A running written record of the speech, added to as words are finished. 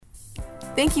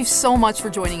Thank you so much for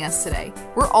joining us today.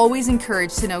 We're always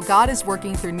encouraged to know God is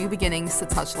working through new beginnings to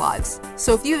touch lives.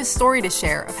 So if you have a story to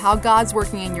share of how God's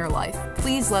working in your life,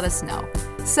 please let us know.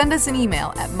 Send us an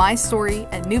email at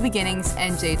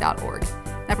mystory@newbeginningsnj.org.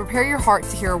 Now prepare your heart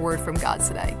to hear a word from God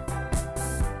today.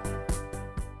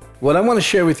 What I want to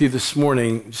share with you this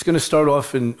morning, I'm just going to start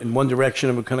off in one direction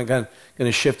and we're going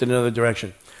to shift in another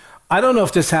direction. I don't know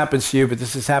if this happens to you, but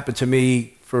this has happened to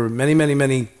me for many, many,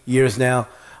 many years now.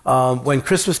 When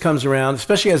Christmas comes around,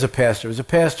 especially as a pastor,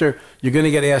 you're going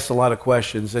to get asked a lot of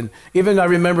questions. And even I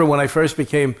remember when I first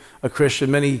became a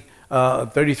Christian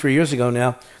 33 years ago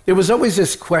now, there was always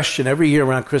this question every year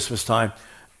around Christmas time: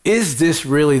 is this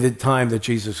really the time that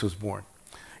Jesus was born?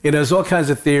 You know, there's all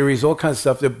kinds of theories, all kinds of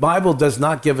stuff. The Bible does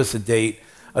not give us a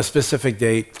specific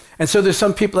date. And so there's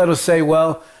some people that will say,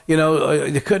 well, you know,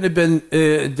 it couldn't have been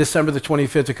December the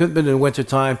 25th. It couldn't have been in the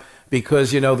wintertime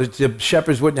because, you know, the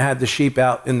shepherds wouldn't have had the sheep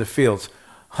out in the fields.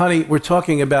 Honey, we're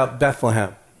talking about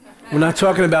Bethlehem. We're not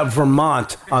talking about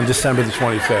Vermont on December the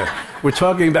 25th. We're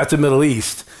talking about the Middle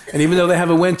East. And even though they have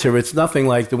a winter, it's nothing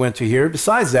like the winter here.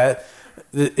 Besides that,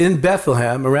 in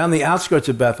Bethlehem, around the outskirts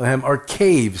of Bethlehem, are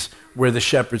caves where the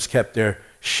shepherds kept their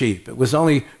sheep. It was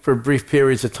only for brief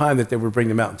periods of time that they would bring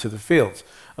them out into the fields.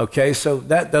 Okay, so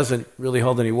that doesn't really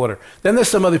hold any water. Then there's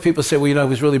some other people say, well, you know, he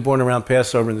was really born around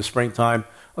Passover in the springtime.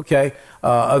 Okay,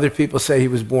 other people say he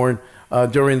was born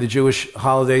during the Jewish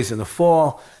holidays in the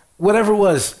fall. Whatever it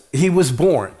was, he was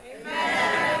born.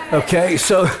 Amen. Okay,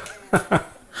 so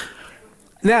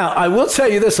now I will tell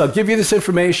you this. I'll give you this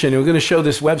information. We're going to show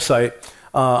this website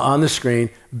on the screen.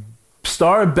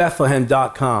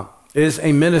 StarofBethlehem.com is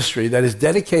a ministry that has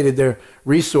dedicated their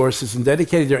resources and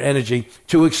dedicated their energy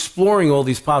to exploring all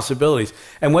these possibilities.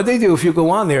 And what they do, if you go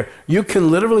on there, you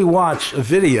can literally watch a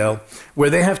video where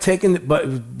they have taken,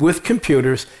 with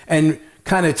computers, and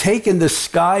kind of taken the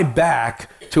sky back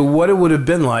to what it would have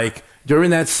been like during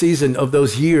that season of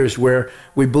those years where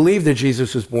we believe that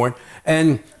Jesus was born.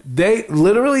 And they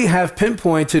literally have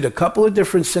pinpointed a couple of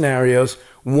different scenarios.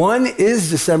 One is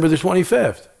December the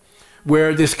 25th.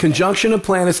 Where this conjunction of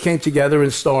planets came together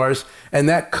in stars, and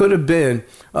that could have been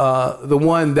the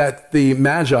one that the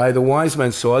Magi, the wise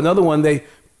men, saw. Another one they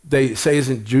say is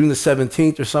in June the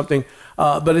 17th or something,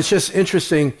 but it's just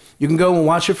interesting. You can go and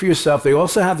watch it for yourself. They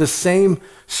also have the same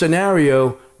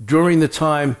scenario during the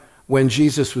time when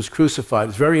Jesus was crucified.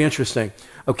 It's very interesting.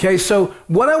 Okay, so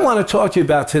what I want to talk to you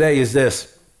about today is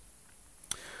this.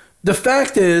 The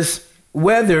fact is,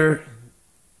 whether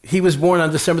he was born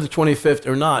on December the 25th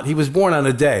or not, he was born on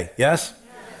a day, yes?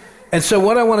 And so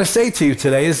what I want to say to you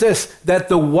today is this, that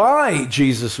the why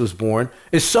Jesus was born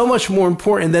is so much more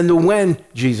important than the when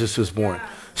Jesus was born.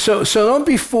 So don't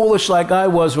be foolish like I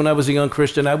was when I was a young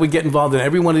Christian. I would get involved in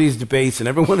every one of these debates and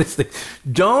every one of these things.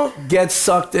 Don't get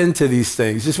sucked into these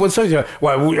things. Just when somebody goes,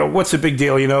 well, what's the big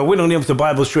deal? You know, we don't know if the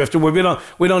Bible's true.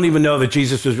 We don't even know that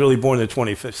Jesus was really born on the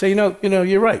 25th. Say, you know,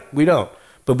 you're right. We don't.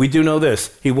 But we do know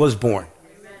this. He was born.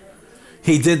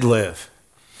 He did live.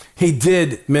 He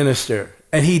did minister.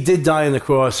 And he did die on the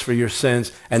cross for your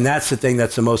sins. And that's the thing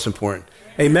that's the most important.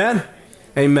 Amen?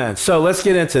 Amen. So let's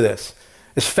get into this.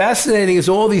 As fascinating as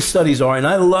all these studies are, and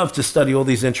I love to study all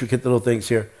these intricate little things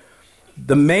here,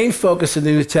 the main focus of the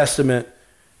New Testament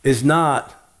is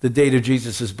not the date of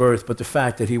Jesus' birth, but the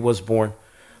fact that he was born.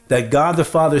 That God the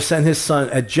Father sent his Son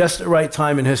at just the right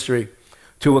time in history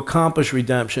to accomplish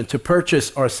redemption, to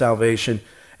purchase our salvation,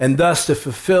 and thus to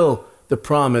fulfill the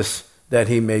promise that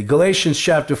he made. Galatians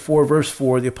chapter 4, verse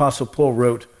 4, the Apostle Paul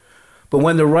wrote, "But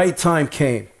when the right time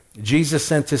came, Jesus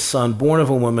sent his Son, born of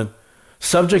a woman,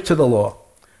 subject to the law.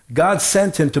 God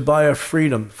sent him to buy our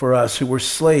freedom for us who were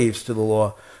slaves to the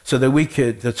law, so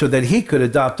that he could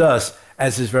adopt us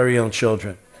as his very own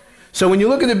children." So when you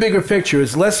look at the bigger picture,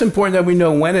 it's less important that we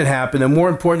know when it happened and more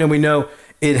important that we know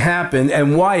it happened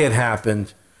and why it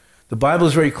happened. The Bible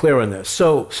is very clear on this.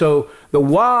 So the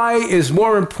why is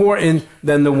more important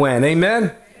than the when.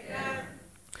 Amen? Amen?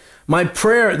 My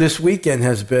prayer this weekend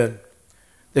has been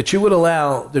that you would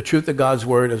allow the truth of God's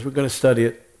word, as we're going to study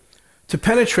it, to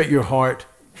penetrate your heart,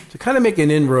 to kind of make an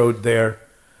inroad there,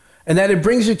 and that it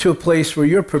brings you to a place where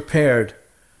you're prepared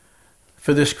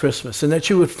for this Christmas, and that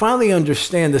you would finally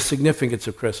understand the significance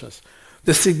of Christmas,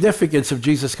 the significance of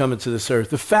Jesus coming to this earth,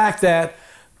 the fact that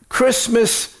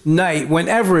Christmas night,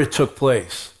 whenever it took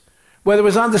place, whether it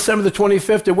was on December the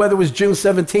 25th or whether it was June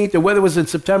 17th or whether it was in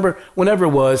September, whenever it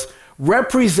was,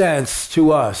 represents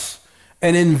to us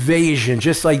an invasion,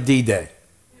 just like D-Day.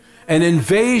 An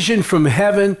invasion from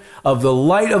heaven of the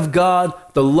light of God,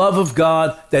 the love of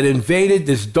God that invaded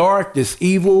this dark, this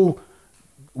evil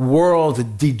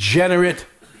world, degenerate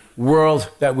world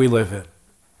that we live in.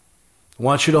 I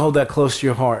want you to hold that close to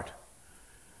your heart.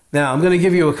 Now, I'm going to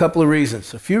give you a couple of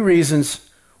reasons, a few reasons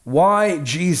why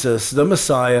Jesus, the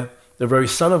Messiah, the very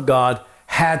Son of God,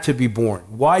 had to be born.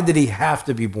 Why did he have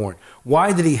to be born?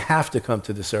 Why did he have to come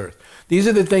to this earth? These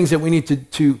are the things that we need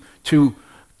to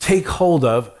take hold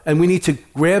of, and we need to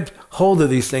grab hold of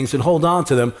these things and hold on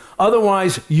to them.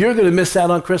 Otherwise, you're going to miss out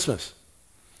on Christmas.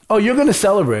 Oh, you're going to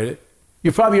celebrate it.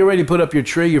 You probably already put up your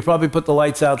tree. You probably put the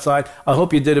lights outside. I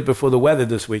hope you did it before the weather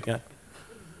this weekend.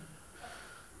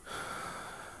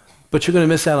 But you're going to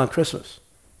miss out on Christmas.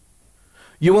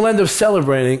 You will end up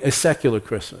celebrating a secular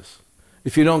Christmas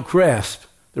if you don't grasp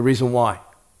the reason why.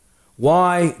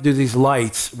 Why do these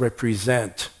lights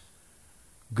represent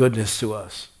goodness to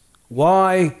us?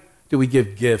 Why do we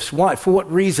give gifts? Why? For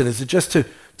what reason? Is it just to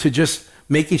just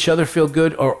make each other feel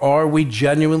good, or are we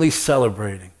genuinely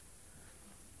celebrating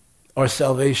our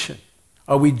salvation?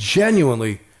 Are we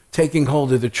genuinely taking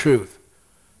hold of the truth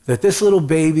that this little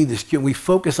baby, we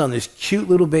focus on this cute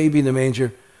little baby in the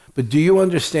manger, but do you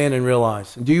understand and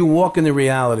realize, and do you walk in the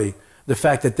reality, the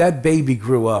fact that that baby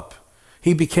grew up,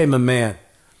 he became a man,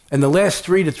 and the last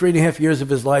 3 to 3.5 years of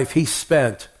his life he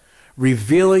spent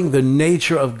revealing the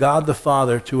nature of God the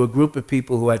Father to a group of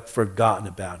people who had forgotten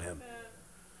about him.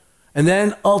 And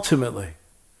then ultimately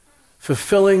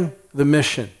fulfilling the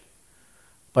mission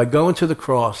by going to the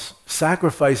cross,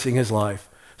 sacrificing his life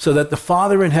so that the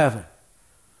Father in heaven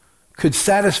could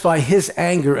satisfy his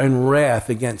anger and wrath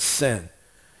against sin,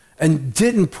 and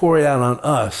didn't pour it out on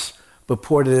us, but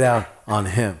poured it out on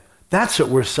him. That's what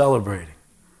we're celebrating.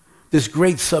 This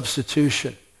great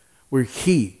substitution where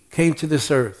he came to this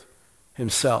earth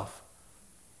himself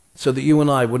so that you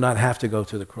and I would not have to go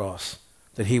to the cross,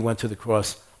 that he went to the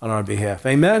cross on our behalf.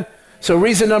 Amen? So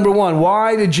reason number one,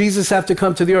 why did Jesus have to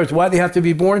come to the earth? Why did he have to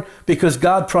be born? Because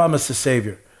God promised a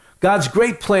Savior. God's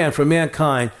great plan for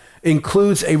mankind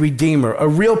includes a Redeemer, a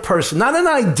real person, not an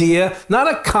idea, not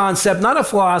a concept, not a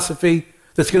philosophy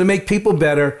that's going to make people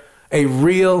better, a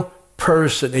real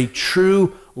person, a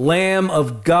true Lamb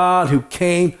of God who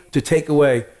came to take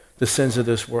away the sins of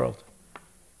this world.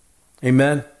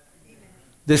 Amen?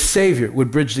 This Savior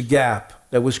would bridge the gap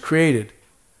that was created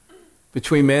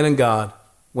between man and God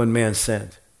when man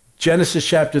sinned. Genesis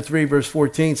chapter 3, verse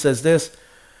 14 says this: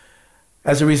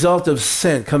 as a result of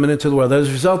sin coming into the world, as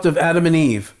a result of Adam and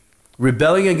Eve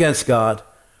rebelling against God,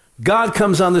 God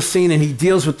comes on the scene and he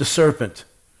deals with the serpent.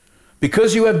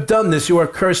 Because you have done this, you are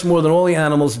cursed more than all the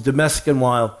animals, domestic and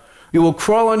wild. You will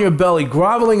crawl on your belly,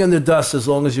 groveling in the dust as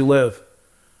long as you live.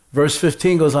 Verse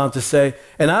 15 goes on to say,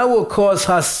 and I will cause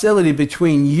hostility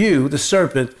between you, the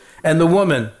serpent, and the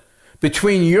woman,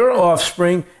 between your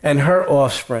offspring and her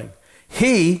offspring.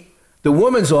 He, the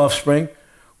woman's offspring,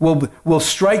 will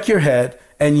strike your head,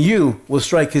 and you will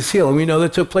strike his heel. And we know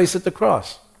that took place at the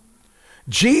cross.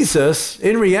 Jesus,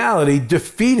 in reality,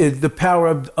 defeated the power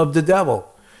of the devil.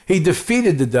 He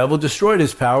defeated the devil, destroyed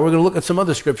his power. We're going to look at some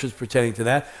other scriptures pertaining to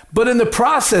that. But in the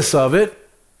process of it,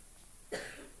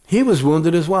 he was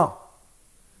wounded as well.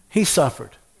 He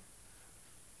suffered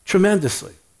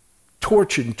tremendously,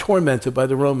 tortured and tormented by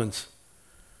the Romans,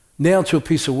 nailed to a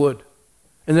piece of wood.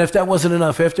 And if that wasn't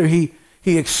enough, after he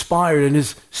expired and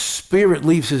his spirit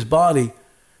leaves his body,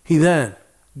 he then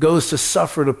goes to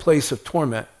suffer at a place of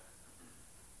torment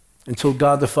until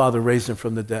God the Father raised him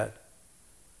from the dead.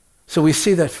 So we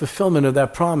see that fulfillment of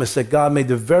that promise that God made,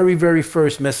 the very, very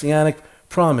first messianic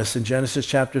promise in Genesis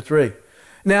chapter 3.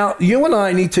 Now, you and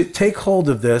I need to take hold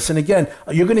of this. And again,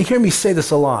 you're going to hear me say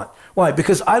this a lot. Why?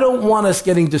 Because I don't want us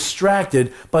getting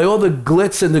distracted by all the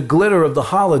glitz and the glitter of the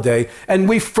holiday, and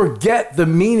we forget the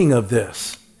meaning of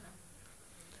this.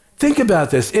 Think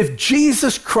about this. If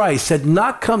Jesus Christ had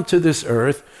not come to this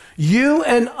earth, you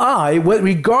and I,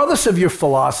 regardless of your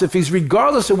philosophies,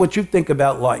 regardless of what you think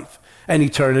about life and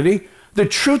eternity, the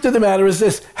truth of the matter is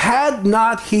this: had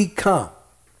not he come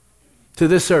to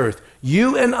this earth,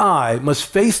 you and I must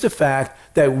face the fact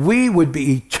that we would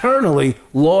be eternally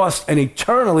lost and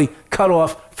eternally cut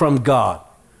off from God.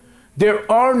 There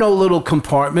are no little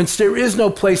compartments. There is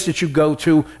no place that you go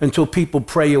to until people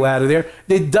pray you out of there.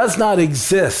 It does not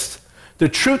exist. The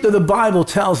truth of the Bible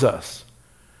tells us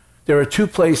there are two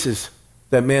places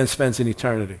that man spends in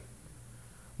eternity.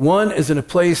 One is in a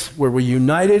place where we're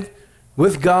united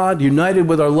with God, united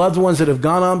with our loved ones that have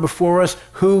gone on before us,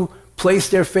 who place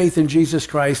their faith in Jesus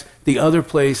Christ. The other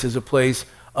place is a place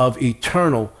of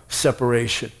eternal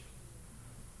separation.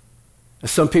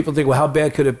 Some people think, well, how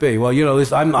bad could it be? Well, you know,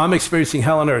 I'm experiencing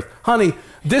hell on earth. Honey,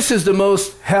 this is the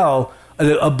most hell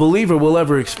a believer will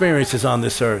ever experience is on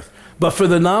this earth. But for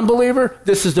the non-believer,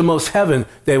 this is the most heaven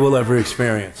they will ever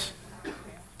experience.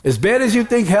 As bad as you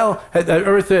think hell,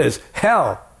 earth is,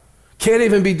 hell Can't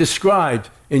even be described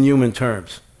in human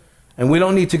terms. And we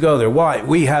don't need to go there. Why?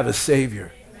 We have a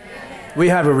Savior. Amen. We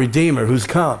have a Redeemer who's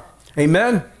come.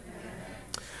 Amen?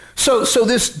 So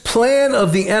this plan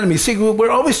of the enemy, see,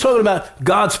 we're always talking about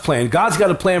God's plan. God's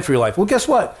got a plan for your life. Well, guess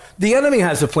what? The enemy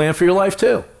has a plan for your life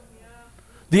too.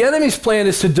 The enemy's plan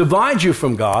is to divide you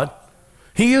from God.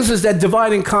 He uses that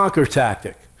divide and conquer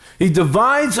tactic. He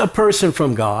divides a person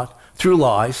from God through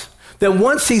lies. Then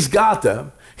once he's got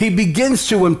them, he begins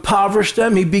to impoverish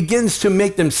them. He begins to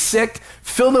make them sick,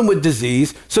 fill them with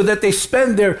disease, so that they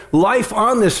spend their life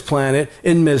on this planet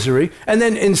in misery, and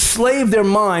then enslave their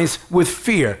minds with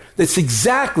fear. That's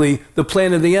exactly the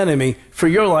plan of the enemy for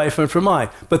your life and for mine.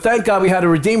 But thank God we had a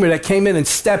Redeemer that came in and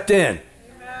stepped in.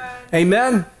 Amen?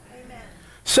 Amen? Amen.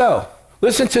 So,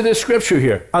 listen to this scripture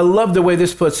here. I love the way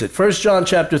this puts it. 1 John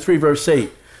chapter 3, verse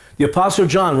 8. The Apostle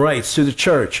John writes to the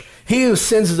church, he who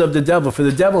sins is of the devil, for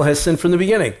the devil has sinned from the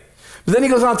beginning. But then he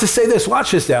goes on to say this,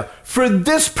 watch this now, for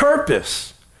this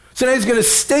purpose. So now he's going to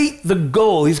state the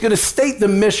goal, he's going to state the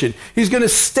mission, he's going to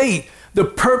state the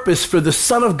purpose for the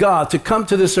Son of God to come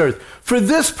to this earth. For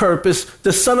this purpose,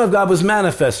 the Son of God was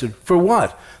manifested. For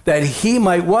what? That he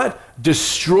might what?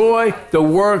 Destroy the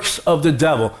works of the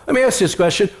devil. Let me ask you this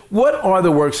question. What are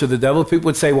the works of the devil? People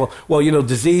would say, well, you know,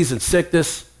 disease and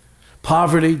sickness,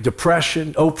 poverty,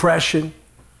 depression, oppression,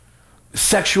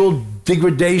 sexual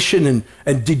degradation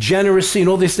and degeneracy and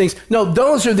all these things. No,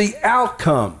 those are the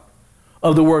outcome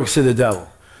of the works of the devil.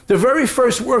 The very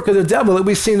first work of the devil that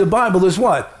we see in the Bible is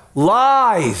what?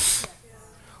 Lies.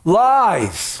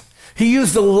 Lies. He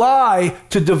used the lie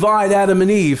to divide Adam and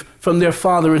Eve from their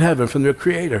Father in heaven, from their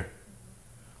Creator.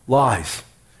 Lies.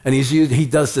 And he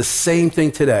does the same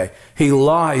thing today. He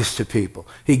lies to people.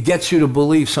 He gets you to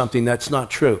believe something that's not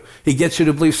true. He gets you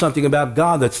to believe something about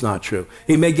God that's not true.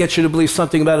 He may get you to believe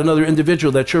something about another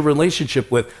individual that you're in a relationship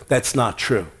with that's not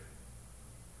true.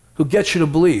 Who gets you to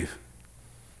believe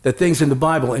that things in the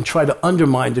Bible and try to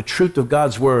undermine the truth of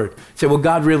God's word. Say, well,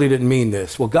 God really didn't mean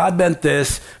this. Well, God meant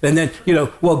this. And then,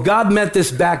 well, God meant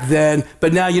this back then,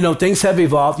 but now, things have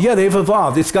evolved. Yeah, they've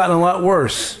evolved. It's gotten a lot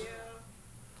worse.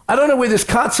 I don't know where this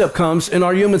concept comes in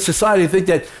our human society to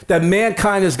think that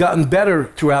mankind has gotten better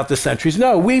throughout the centuries.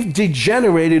 No, we've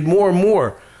degenerated more and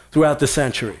more throughout the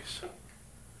centuries.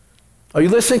 Are you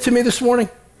listening to me this morning?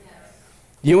 Yes.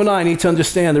 You and I need to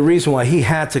understand the reason why he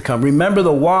had to come. Remember,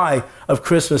 the why of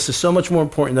Christmas is so much more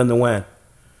important than the when.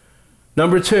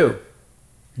 Number 2,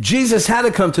 Jesus had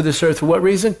to come to this earth for what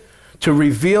reason? To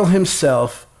reveal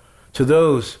himself to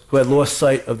those who had lost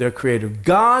sight of their Creator.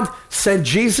 God sent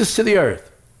Jesus to the earth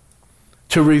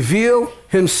to reveal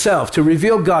himself, to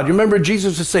reveal God. You remember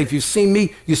Jesus would say, if you've seen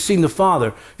me, you've seen the Father.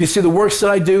 If you see the works that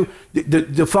I do,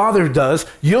 the Father does,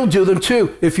 you'll do them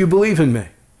too if you believe in me.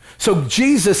 So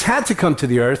Jesus had to come to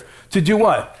the earth to do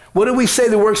what? What did we say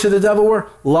the works of the devil were?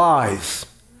 Lies.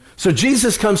 So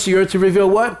Jesus comes to the earth to reveal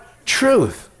what?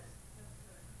 Truth.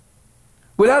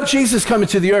 Without Jesus coming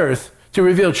to the earth to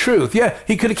reveal truth, yeah,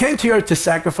 he could have came to the earth to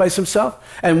sacrifice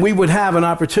himself, and we would have an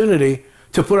opportunity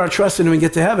to put our trust in him and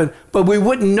get to heaven, but we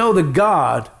wouldn't know the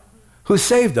God who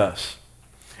saved us.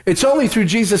 It's only through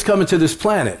Jesus coming to this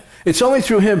planet. It's only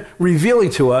through him revealing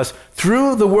to us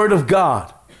through the word of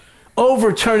God,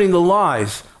 overturning the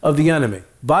lies of the enemy.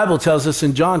 Bible tells us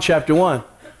in John chapter 1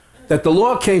 that the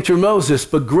law came through Moses,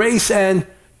 but grace and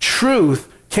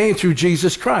truth came through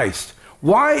Jesus Christ.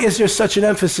 Why is there such an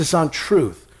emphasis on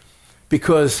truth?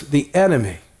 Because the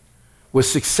enemy was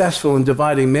successful in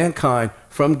dividing mankind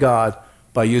from God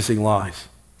by using lies.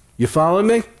 You following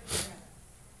me?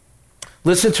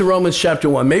 Listen to Romans chapter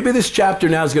 1. Maybe this chapter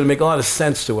now is going to make a lot of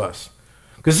sense to us.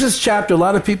 Because this chapter, a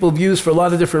lot of people have used for a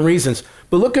lot of different reasons.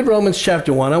 But look at Romans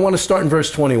chapter 1. I want to start in verse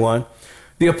 21.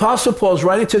 The Apostle Paul is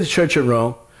writing to the church at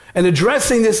Rome and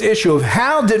addressing this issue of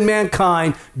how did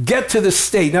mankind get to this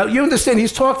state. Now, you understand,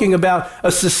 he's talking about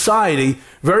a society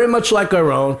very much like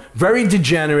our own, very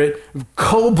degenerate,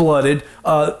 cold-blooded,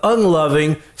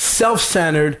 unloving,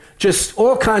 self-centered, just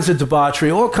all kinds of debauchery,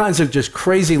 all kinds of just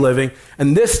crazy living.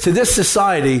 And to this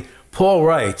society, Paul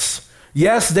writes,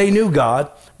 yes, they knew God,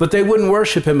 but they wouldn't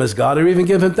worship him as God or even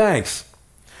give him thanks.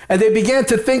 And they began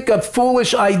to think up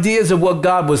foolish ideas of what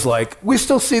God was like. We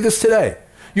still see this today.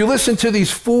 You listen to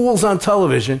these fools on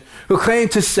television who claim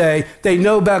to say they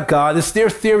know about God. It's their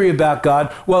theory about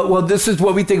God. Well, this is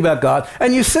what we think about God.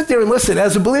 And you sit there and listen.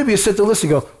 As a believer, you sit there and listen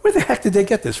and go, where the heck did they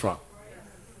get this from?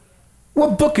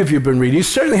 What book have you been reading? You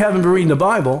certainly haven't been reading the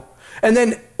Bible. And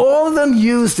then all of them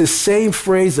use the same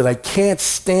phrase that I can't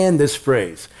stand this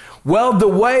phrase. Well, the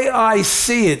way I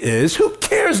see it is, who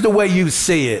cares the way you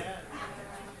see it?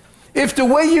 If the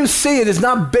way you see it is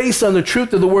not based on the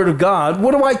truth of the Word of God,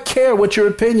 what do I care what your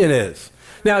opinion is?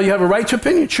 Now, you have a right to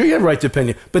opinion. Sure, you have a right to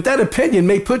opinion. But that opinion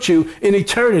may put you in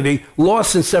eternity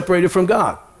lost and separated from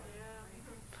God.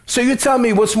 So you tell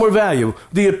me what's more valuable,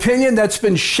 the opinion that's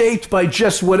been shaped by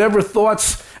just whatever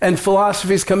thoughts and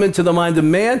philosophies come into the mind of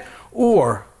man,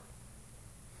 or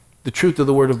the truth of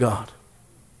the Word of God?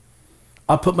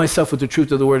 I'll put myself with the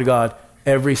truth of the Word of God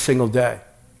every single day.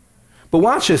 But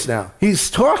watch this now. He's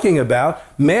talking about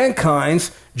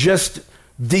mankind's just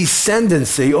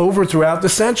descendancy over throughout the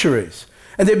centuries.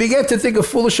 And they began to think of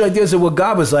foolish ideas of what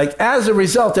God was like. As a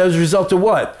result of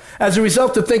what? As a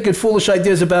result of thinking foolish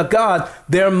ideas about God,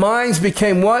 their minds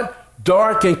became what?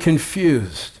 Dark and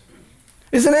confused.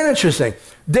 Isn't that interesting?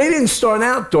 They didn't start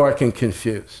out dark and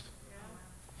confused.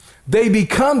 They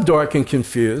become dark and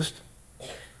confused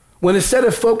when instead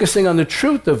of focusing on the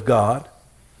truth of God,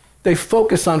 they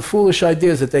focus on foolish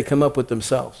ideas that they come up with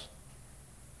themselves.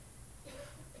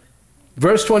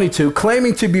 Verse 22,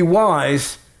 claiming to be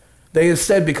wise, they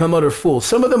instead become utter fools.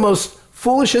 Some of the most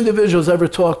foolish individuals I ever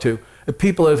talked to are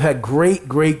people that have had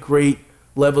great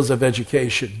levels of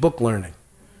education, book learning,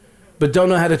 but don't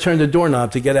know how to turn the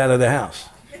doorknob to get out of the house.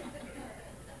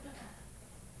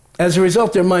 As a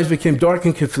result, their minds became dark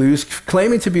and confused.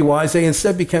 Claiming to be wise, they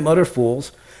instead became utter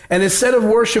fools. And instead of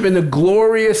worshiping the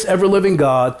glorious, ever-living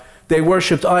God, they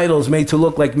worshipped idols made to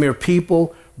look like mere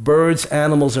people, birds,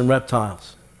 animals, and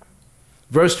reptiles.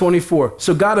 Verse 24,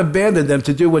 so God abandoned them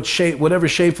to do whatever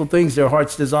shameful things their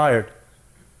hearts desired.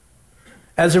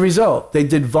 As a result, they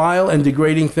did vile and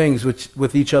degrading things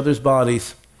with each other's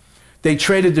bodies. They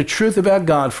traded the truth about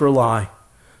God for a lie.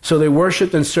 So they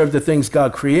worshipped and served the things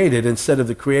God created instead of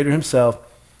the Creator himself,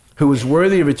 who is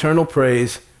worthy of eternal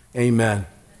praise. Amen.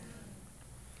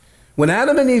 When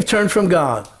Adam and Eve turned from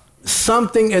God,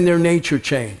 something in their nature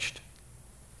changed.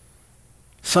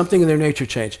 Something in their nature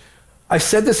changed. I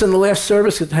said this in the last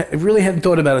service. I really hadn't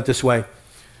thought about it this way.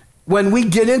 When we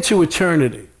get into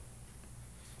eternity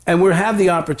and we have the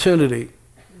opportunity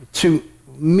to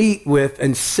meet with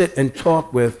and sit and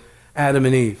talk with Adam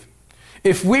and Eve,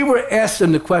 if we were asked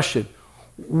them the question,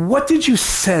 what did you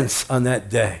sense on that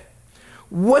day?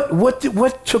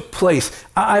 What took place?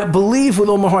 I believe with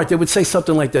all my heart they would say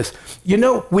something like this. You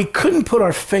know, we couldn't put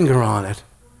our finger on it,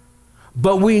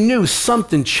 but we knew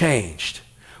something changed.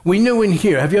 We knew in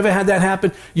here. Have you ever had that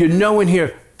happen? You know in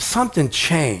here, something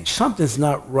changed. Something's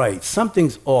not right.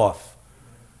 Something's off.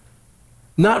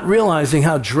 Not realizing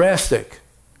how drastic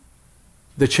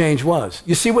the change was.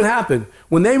 You see what happened?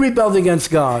 When they rebelled against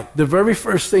God, the very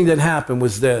first thing that happened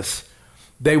was this.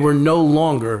 They were no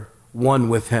longer one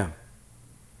with him.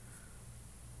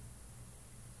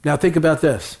 Now think about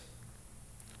this.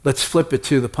 Let's flip it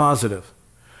to the positive.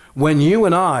 When you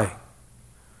and I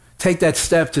take that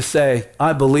step to say,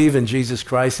 I believe in Jesus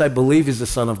Christ, I believe he's the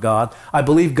Son of God, I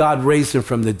believe God raised him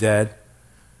from the dead,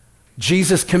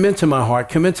 Jesus, come into my heart,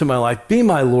 come into my life, be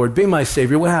my Lord, be my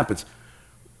Savior, what happens?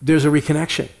 There's a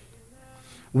reconnection.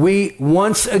 We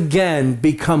once again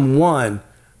become one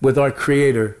with our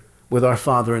Creator, with our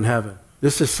Father in heaven.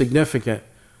 This is significant.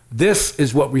 This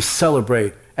is what we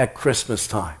celebrate at Christmas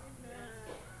time.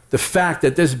 The fact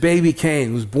that this baby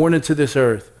Cain was born into this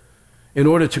earth in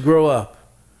order to grow up.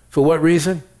 For what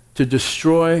reason? To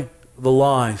destroy the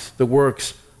lies, the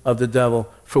works of the devil.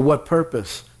 For what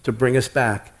purpose? To bring us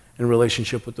back in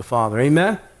relationship with the Father.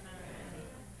 Amen?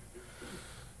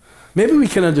 Maybe we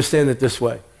can understand it this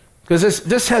way. Because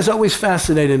this has always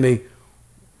fascinated me.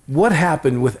 What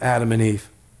happened with Adam and Eve?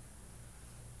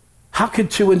 How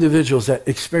could two individuals that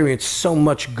experienced so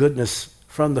much goodness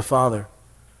from the Father,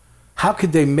 how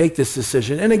could they make this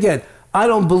decision? And again, I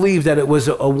don't believe that it was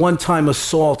a one-time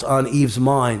assault on Eve's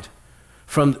mind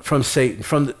from Satan,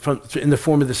 in the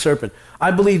form of the serpent.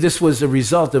 I believe this was a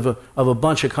result of a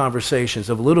bunch of conversations,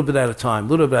 of a little bit at a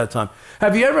time,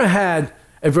 Have you ever had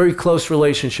a very close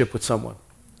relationship with someone?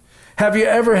 Have you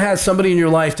ever had somebody in your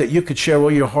life that you could share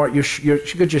all your heart, you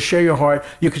could just share your heart,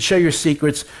 you could share your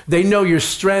secrets, they know your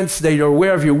strengths, they are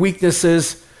aware of your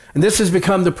weaknesses, and this has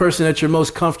become the person that you're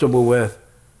most comfortable with,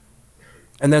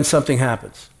 and then something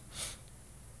happens.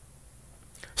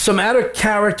 Some out of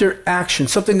character action,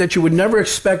 something that you would never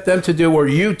expect them to do or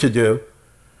you to do,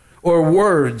 or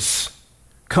words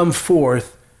come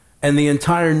forth, and the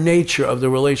entire nature of the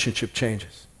relationship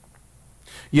changes.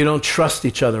 You don't trust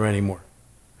each other anymore.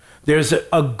 There's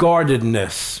a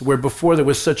guardedness, where before there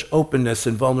was such openness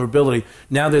and vulnerability,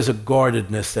 now there's a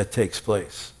guardedness that takes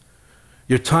place.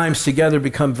 Your times together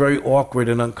become very awkward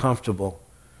and uncomfortable.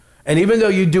 And even though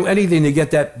you do anything to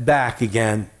get that back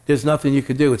again, there's nothing you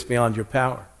can do. It's beyond your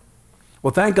power.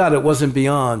 Well, thank God it wasn't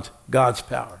beyond God's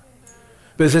power.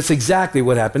 because it's exactly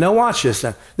what happened. Now watch this.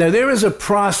 Now there is a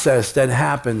process that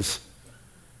happens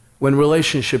when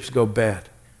relationships go bad.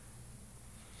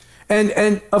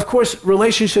 And of course,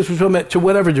 relationships to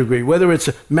whatever degree, whether it's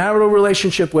a marital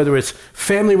relationship, whether it's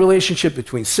family relationship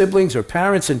between siblings or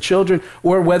parents and children,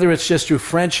 or whether it's just through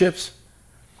friendships,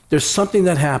 there's something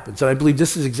that happens. And I believe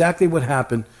this is exactly what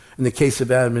happened in the case of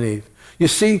Adam and Eve. You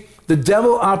see, the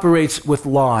devil operates with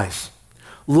lies.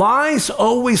 Lies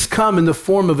always come in the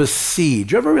form of a seed.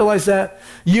 Do you ever realize that?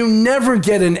 You never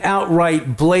get an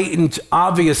outright, blatant,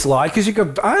 obvious lie because you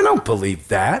go, I don't believe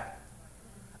that.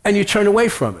 And you turn away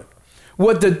from it.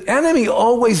 What the enemy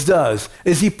always does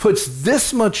is he puts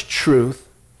this much truth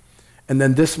and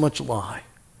then this much lie.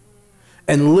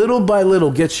 And little by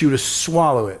little gets you to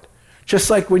swallow it. Just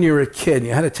like when you were a kid and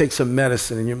you had to take some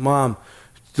medicine and your mom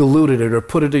diluted it or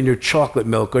put it in your chocolate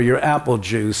milk or your apple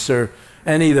juice or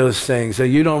any of those things that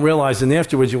you don't realize. And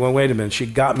afterwards you went, wait a minute, she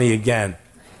got me again.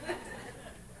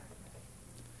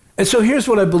 And so here's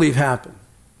what I believe happened.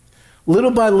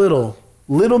 Little by little,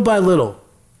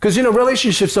 because,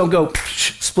 relationships don't go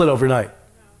split overnight.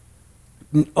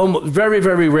 Almost, very,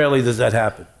 very rarely does that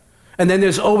happen. And then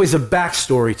there's always a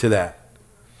backstory to that.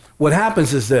 What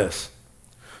happens is this.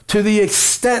 To the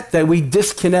extent that we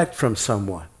disconnect from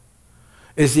someone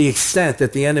is the extent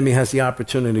that the enemy has the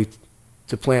opportunity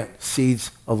to plant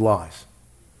seeds of lies.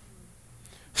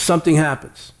 Something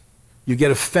happens. You get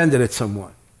offended at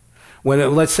someone.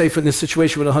 Let's say for the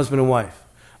situation with a husband and wife,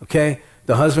 okay?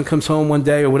 The husband comes home one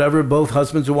day or whatever, both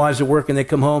husbands or wives are working, they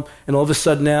come home, and all of a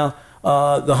sudden now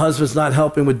the husband's not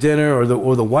helping with dinner or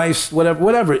the wife's,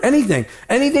 whatever, anything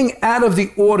out of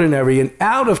the ordinary and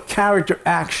out of character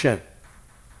action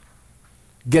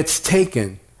gets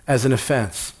taken as an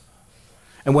offense.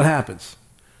 And what happens?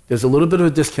 There's a little bit of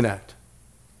a disconnect.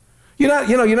 You're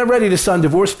not ready to sign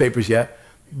divorce papers yet,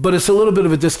 but it's a little bit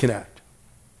of a disconnect.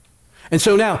 And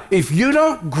so now, if you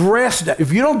don't grasp that,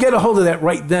 if you don't get a hold of that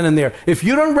right then and there, if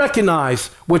you don't recognize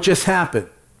what just happened,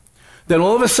 then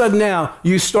all of a sudden now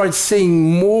you start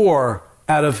seeing more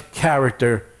out of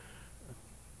character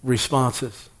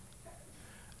responses,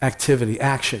 activity,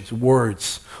 actions,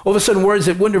 words. All of a sudden, words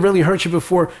that wouldn't have really hurt you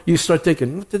before, you start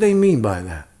thinking, what do they mean by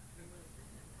that?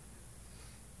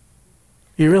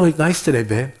 You're really nice today,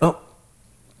 babe. Oh,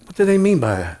 what do they mean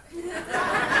by that?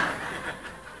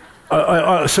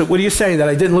 So what are you saying, that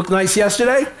I didn't look nice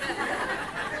yesterday?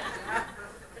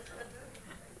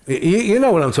 You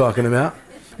know what I'm talking about.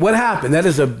 What happened? That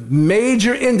is a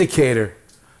major indicator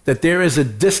that there is a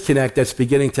disconnect that's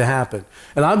beginning to happen.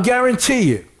 And I'll guarantee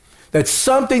you that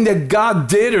something that God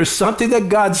did or something that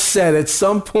God said at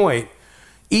some point,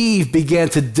 Eve began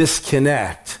to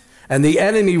disconnect. And the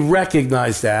enemy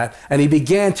recognized that, and he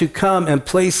began to come and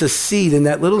place a seed in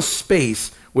that little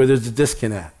space where there's a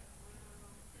disconnect.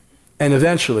 And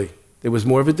eventually, there was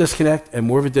more of a disconnect and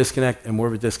more of a disconnect and more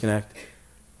of a disconnect.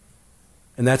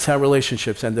 And that's how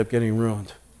relationships end up getting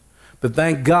ruined. But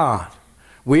thank God,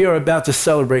 we are about to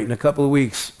celebrate in a couple of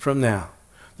weeks from now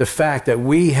the fact that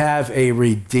we have a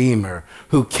Redeemer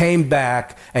who came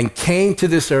back and came to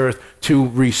this earth to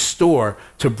restore,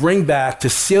 to bring back, to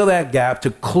seal that gap, to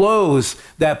close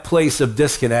that place of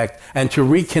disconnect, and to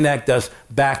reconnect us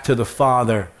back to the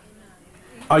Father.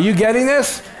 Are you getting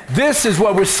this? This is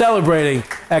what we're celebrating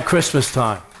at Christmas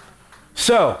time.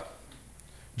 So,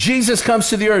 Jesus comes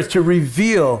to the earth to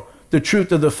reveal the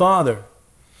truth of the Father.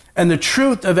 And the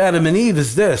truth of Adam and Eve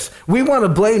is this. We want to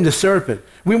blame the serpent.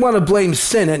 We want to blame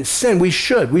sin. And sin, we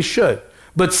should.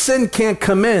 But sin can't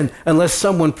come in unless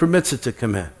someone permits it to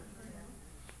come in.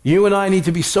 You and I need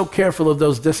to be so careful of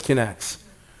those disconnects.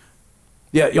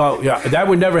 Yeah, that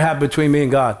would never happen between me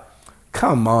and God.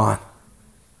 Come on.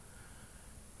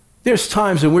 There's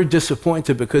times when we're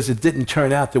disappointed because it didn't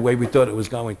turn out the way we thought it was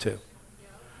going to.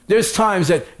 There's times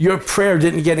that your prayer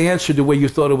didn't get answered the way you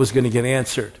thought it was going to get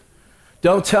answered.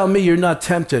 Don't tell me you're not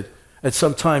tempted at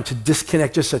some time to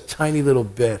disconnect just a tiny little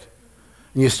bit.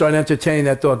 And you start entertaining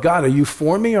that thought, God, are you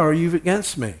for me or are you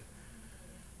against me?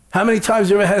 How many times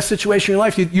have you ever had a situation in your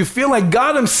life you feel like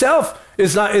God himself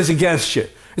is against you?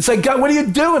 It's like, God, what are you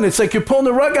doing? It's like you're pulling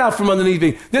the rug out from underneath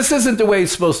me. This isn't the way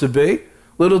it's supposed to be.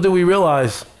 Little do we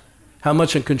realize how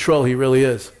much in control he really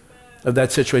is of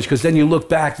that situation. Because then you look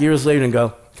back years later and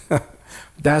go,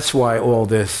 that's why all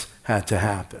this had to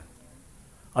happen.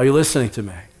 Are you listening to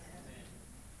me?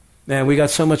 Man, we got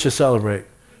so much to celebrate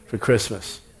for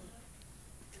Christmas.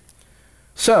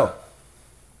 So,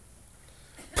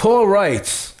 Paul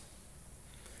writes,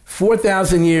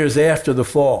 4,000 years after the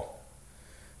fall.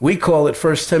 We call it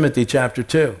 1 Timothy chapter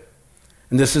 2.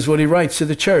 And this is what he writes to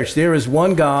the church. There is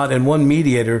one God and one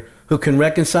mediator who can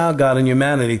reconcile God and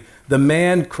humanity, the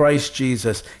man Christ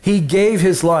Jesus. He gave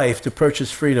his life to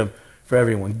purchase freedom for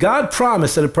everyone. God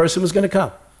promised that a person was going to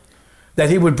come, that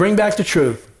he would bring back the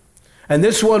truth, and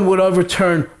this one would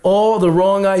overturn all the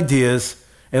wrong ideas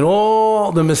and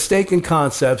all the mistaken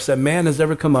concepts that man has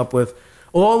ever come up with,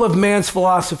 all of man's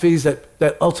philosophies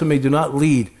that ultimately do not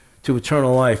lead to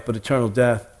eternal life, but eternal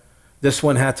death. This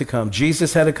one had to come.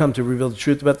 Jesus had to come to reveal the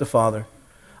truth about the Father.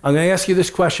 I'm going to ask you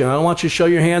this question. I don't want you to show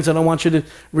your hands. I don't want you to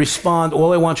respond.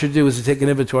 All I want you to do is to take an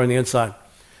inventory on the inside.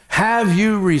 Have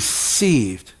you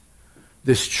received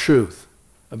this truth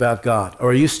about God?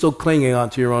 Or are you still clinging on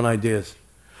to your own ideas?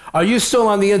 Are you still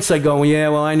on the inside going, yeah,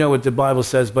 well, I know what the Bible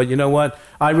says, but you know what?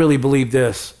 I really believe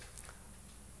this.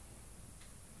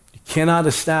 You cannot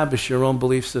establish your own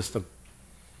belief system.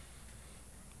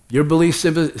 Your belief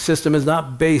system is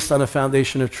not based on a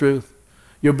foundation of truth.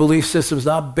 Your belief system is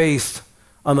not based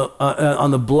on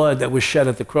the blood that was shed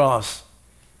at the cross.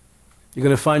 You're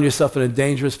going to find yourself in a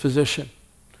dangerous position.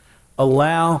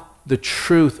 Allow the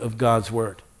truth of God's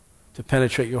word to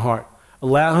penetrate your heart.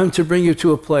 Allow him to bring you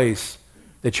to a place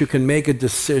that you can make a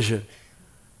decision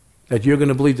that you're going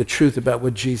to believe the truth about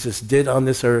what Jesus did on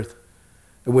this earth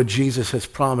and what Jesus has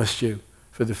promised you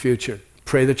for the future.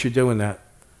 Pray that you're doing that.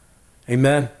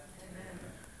 Amen?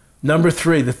 Number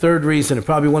 3, the third reason, and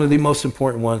probably one of the most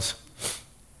important ones.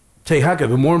 Tell you, how could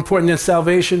it be more important than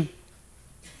salvation?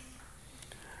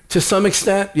 To some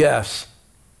extent, yes.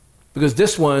 Because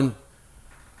this one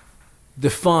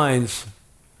defines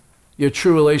your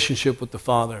true relationship with the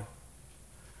Father.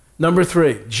 Number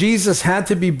 3, Jesus had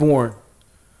to be born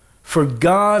for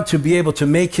God to be able to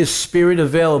make his Spirit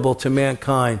available to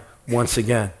mankind once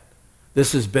again.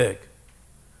 This is big.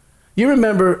 You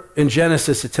remember in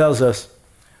Genesis, it tells us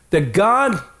that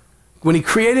God, when he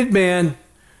created man,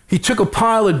 he took a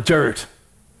pile of dirt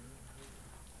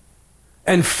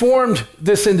and formed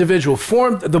this individual,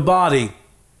 formed the body.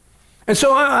 And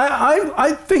so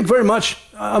I think very much,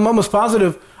 I'm almost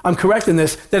positive I'm correct in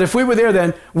this, that if we were there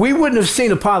then, we wouldn't have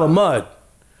seen a pile of mud.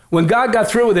 When God got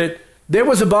through with it, there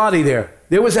was a body there.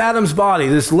 There was Adam's body.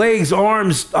 There's legs,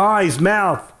 arms, eyes,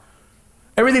 mouth.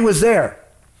 Everything was there.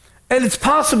 And it's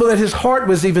possible that his heart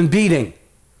was even beating.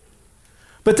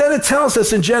 But then it tells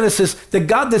us in Genesis that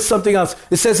God did something else.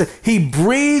 It says that he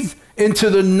breathed into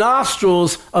the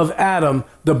nostrils of Adam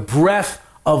the breath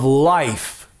of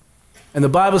life. And the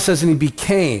Bible says, and he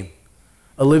became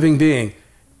a living being.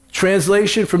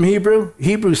 Translation from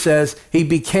Hebrew says he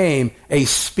became a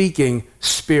speaking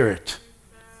spirit.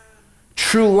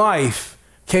 True life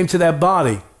came to that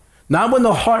body, not when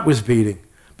the heart was beating,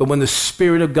 but when the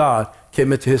Spirit of God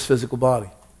came into his physical body.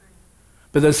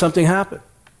 But then something happened.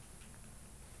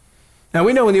 Now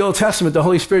we know in the Old Testament the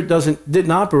Holy Spirit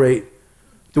didn't operate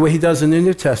the way he does in the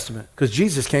New Testament, because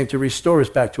Jesus came to restore us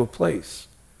back to a place.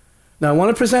 Now I want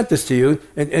to present this to you,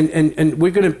 and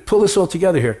we're going to pull this all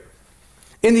together here.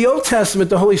 In the Old Testament,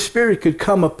 the Holy Spirit could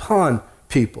come upon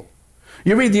people.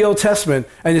 You read the Old Testament,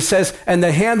 and it says, and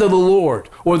the hand of the Lord,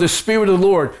 or the Spirit of the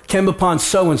Lord, came upon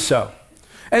so-and-so.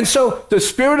 And so the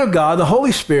Spirit of God, the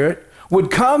Holy Spirit, would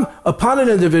come upon an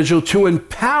individual to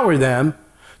empower them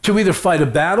to either fight a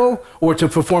battle, or to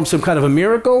perform some kind of a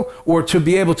miracle, or to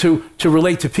be able to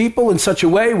relate to people in such a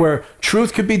way where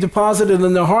truth could be deposited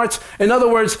in their hearts. In other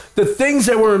words, the things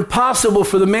that were impossible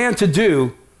for the man to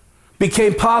do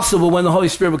became possible when the Holy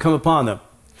Spirit would come upon them.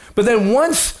 But then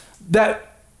once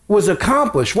that was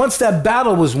accomplished, once that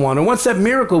battle was won, or once that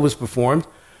miracle was performed,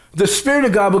 the Spirit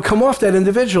of God would come off that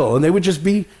individual, and they would just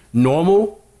be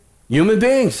normal human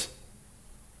beings.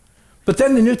 But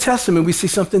then in the New Testament, we see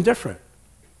something different.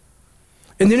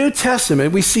 In the New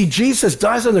Testament, we see Jesus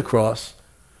dies on the cross,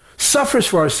 suffers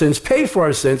for our sins, paid for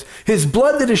our sins. His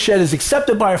blood that is shed is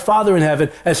accepted by our Father in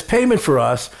heaven as payment for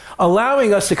us,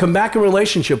 allowing us to come back in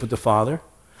relationship with the Father.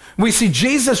 We see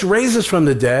Jesus raise us from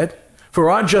the dead for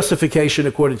our justification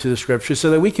according to the Scriptures, so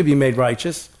that we can be made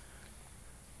righteous.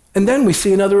 And then we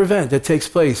see another event that takes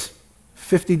place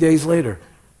 50 days later.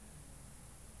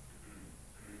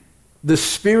 The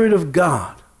Spirit of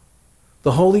God,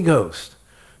 the Holy Ghost,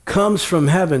 comes from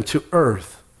heaven to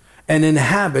earth and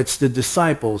inhabits the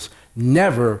disciples,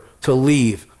 never to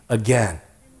leave again.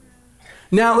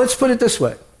 Now, let's put it this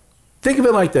way. Think of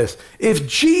it like this. If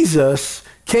Jesus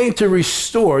came to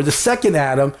restore, the second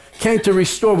Adam came to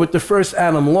restore what the first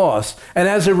Adam lost, and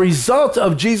as a result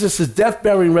of Jesus' death,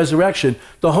 burial, and resurrection,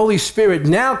 the Holy Spirit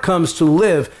now comes to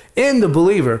live in the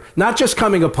believer, not just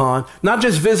coming upon, not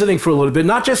just visiting for a little bit,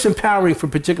 not just empowering for a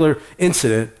particular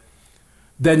incident,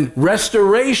 then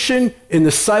restoration in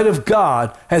the sight of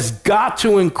God has got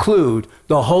to include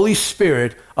the Holy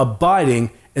Spirit abiding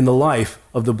in the life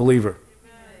of the believer.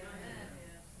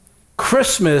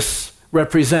 Christmas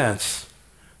represents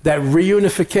that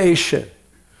reunification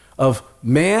of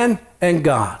man and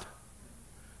God,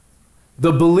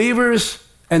 the believers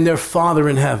and their Father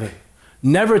in heaven,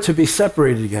 never to be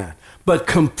separated again. But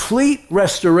complete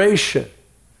restoration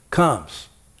comes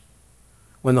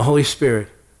when the Holy Spirit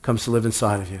comes to live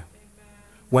inside of you. Amen.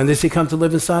 When does he come to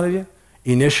live inside of you?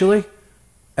 Initially,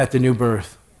 at the new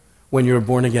birth, when you're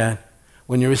born again.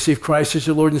 When you receive Christ as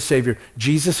your Lord and Savior,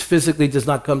 Jesus physically does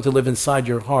not come to live inside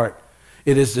your heart.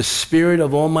 It is the Spirit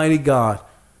of Almighty God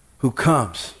who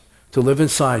comes to live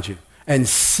inside you and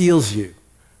seals you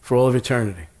for all of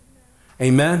eternity.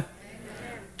 Amen?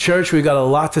 Amen? Church, we've got a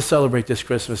lot to celebrate this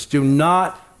Christmas. Do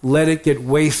not let it get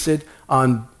wasted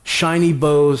on shiny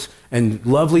bows and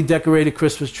lovely decorated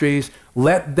Christmas trees.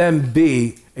 Let them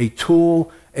be a tool,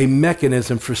 a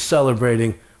mechanism for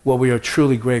celebrating what we are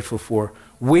truly grateful for.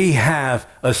 We have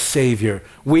a Savior.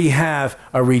 We have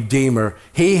a Redeemer.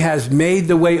 He has made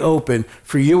the way open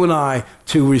for you and I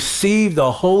to receive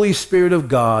the Holy Spirit of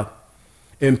God,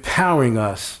 empowering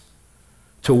us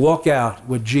to walk out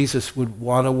what Jesus would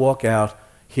want to walk out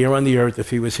here on the earth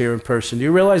if he was here in person. Do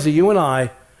you realize that you and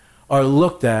I are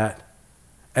looked at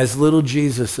as little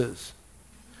Jesuses,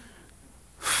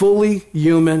 fully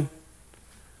human,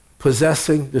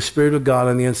 possessing the Spirit of God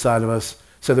on the inside of us,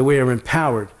 so that we are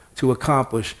empowered to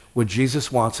accomplish what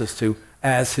Jesus wants us to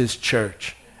as his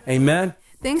church. Amen?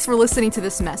 Thanks for listening to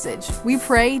this message. We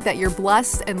pray that you're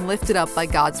blessed and lifted up by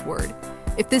God's word.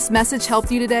 If this message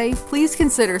helped you today, please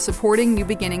consider supporting New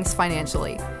Beginnings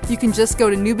financially. You can just go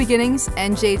to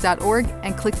newbeginningsnj.org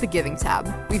and click the Giving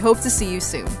tab. We hope to see you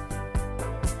soon.